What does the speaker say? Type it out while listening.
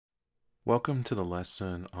Welcome to the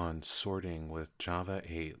lesson on sorting with Java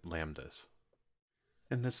 8 Lambdas.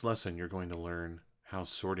 In this lesson, you're going to learn how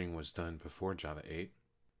sorting was done before Java 8.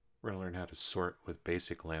 We're going to learn how to sort with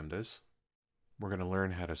basic lambdas. We're going to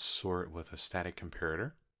learn how to sort with a static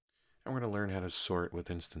comparator. And we're going to learn how to sort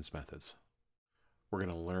with instance methods. We're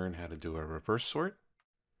going to learn how to do a reverse sort.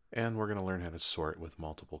 And we're going to learn how to sort with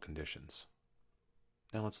multiple conditions.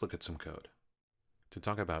 Now let's look at some code. To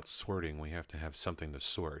talk about sorting, we have to have something to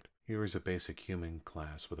sort. Here is a basic human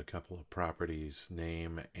class with a couple of properties,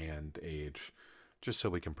 name and age, just so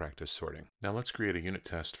we can practice sorting. Now let's create a unit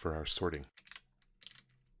test for our sorting.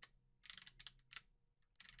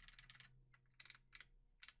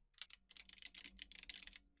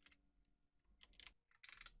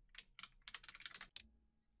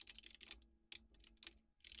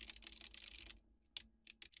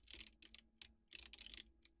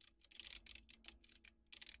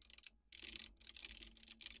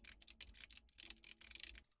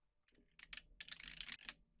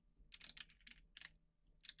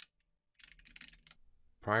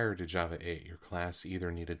 Prior to Java 8, your class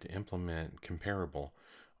either needed to implement comparable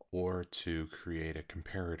or to create a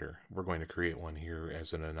comparator. We're going to create one here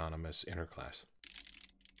as an anonymous inner class.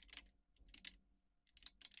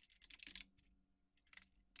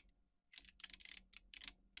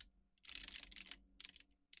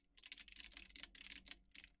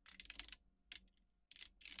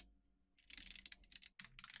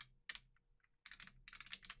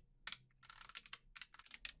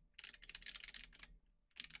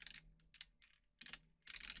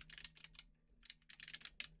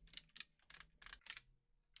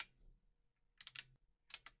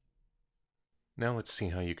 Now let's see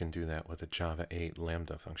how you can do that with a Java 8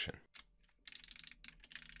 Lambda function.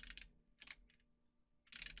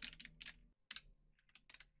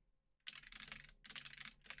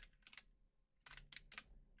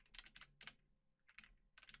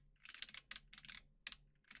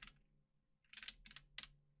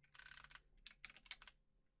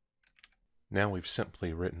 Now we've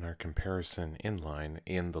simply written our comparison inline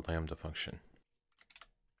in the Lambda function.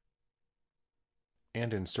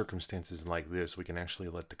 And in circumstances like this, we can actually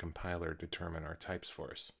let the compiler determine our types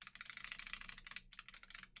for us.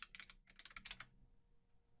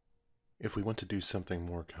 If we want to do something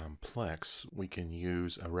more complex, we can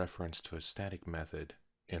use a reference to a static method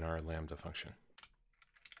in our Lambda function.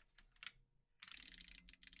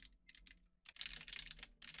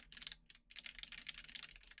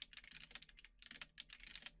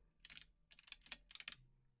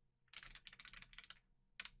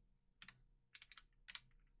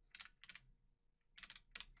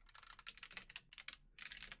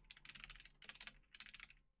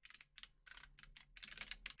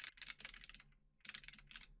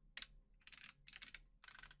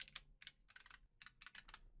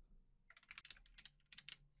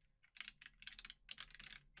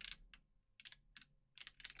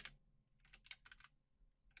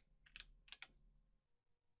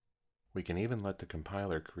 We can even let the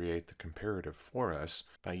compiler create the comparative for us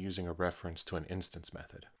by using a reference to an instance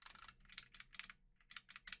method.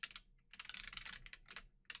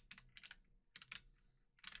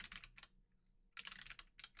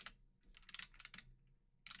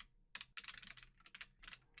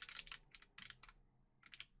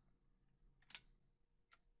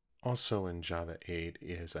 Also in Java 8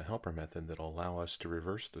 is a helper method that will allow us to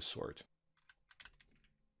reverse the sort.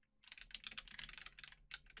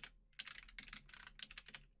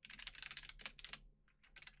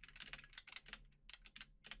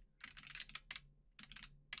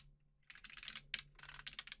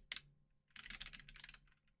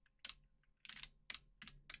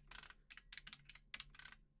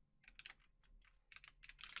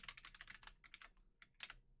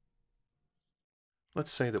 Let's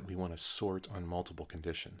say that we want to sort on multiple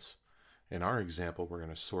conditions. In our example, we're going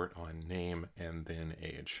to sort on name and then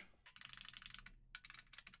age.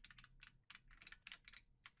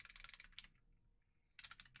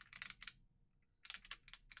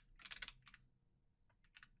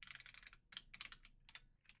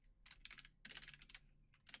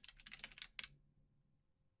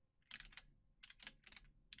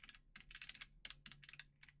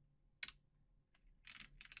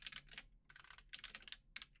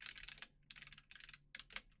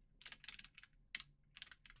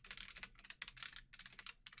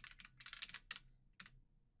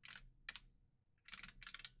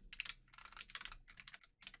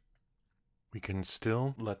 We can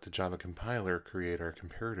still let the Java compiler create our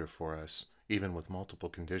comparative for us, even with multiple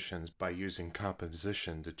conditions, by using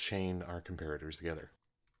composition to chain our comparators together.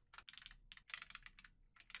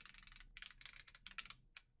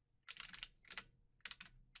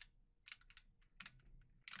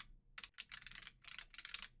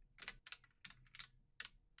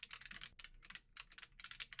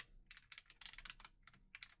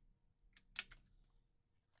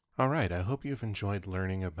 All right, I hope you've enjoyed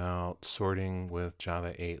learning about sorting with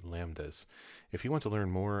Java 8 Lambdas. If you want to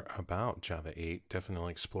learn more about Java 8,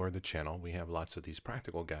 definitely explore the channel. We have lots of these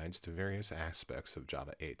practical guides to various aspects of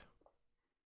Java 8.